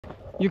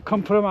You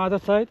come from other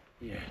side?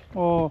 Yeah.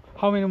 Oh,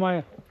 how many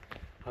miles?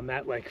 I'm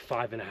at like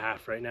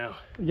 5.5 right now.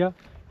 Yeah.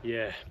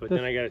 Yeah, but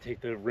then I gotta take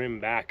the rim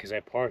back because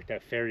I parked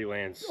at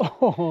Fairylands.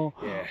 Oh,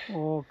 Yeah.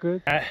 Oh,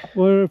 good.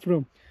 Where are you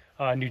from?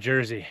 New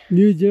Jersey.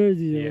 New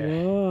Jersey. Yeah.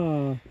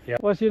 Wow. Yeah.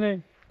 What's your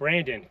name?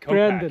 Brandon. Kopak.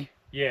 Brandon.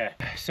 Yeah.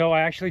 So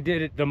I actually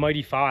did it the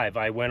Mighty Five.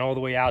 I went all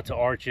the way out to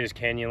Arches,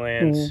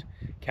 Canyonlands,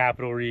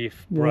 Capitol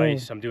Reef,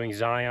 Bryce. I'm doing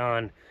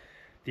Zion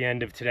the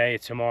end of today,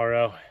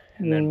 tomorrow,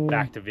 and then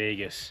back to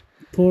Vegas.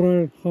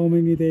 Total how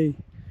many days?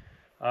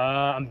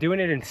 I'm doing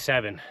it in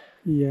 7.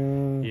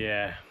 Yeah.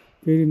 Yeah.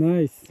 Very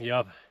nice.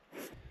 Yup.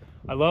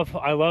 I love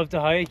to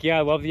hike. Yeah,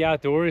 I love the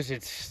outdoors.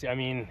 I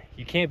mean,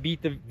 you can't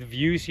beat the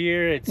views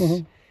here.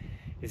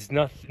 It's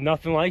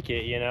nothing like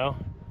it, you know.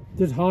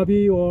 Just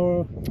hobby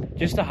or?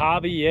 Just a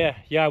hobby, yeah.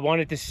 Yeah, I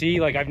wanted to see,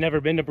 like, I've never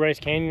been to Bryce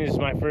Canyon. This is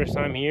my first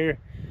time here.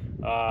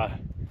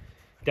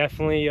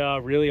 Definitely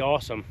really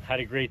awesome. Had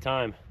a great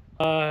time.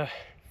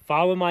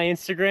 Follow my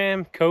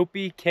Instagram,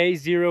 Kopie,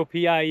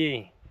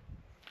 K0PIE.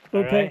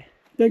 Okay. Right?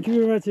 Thank you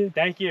very much.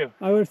 Thank you.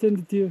 I will send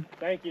it to you.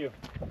 Thank you.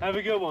 Have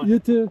a good one. You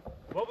too.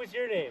 What was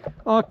your name?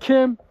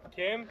 Kim.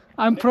 Kim?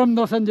 I'm from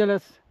Los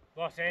Angeles.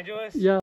 Los Angeles? Yeah.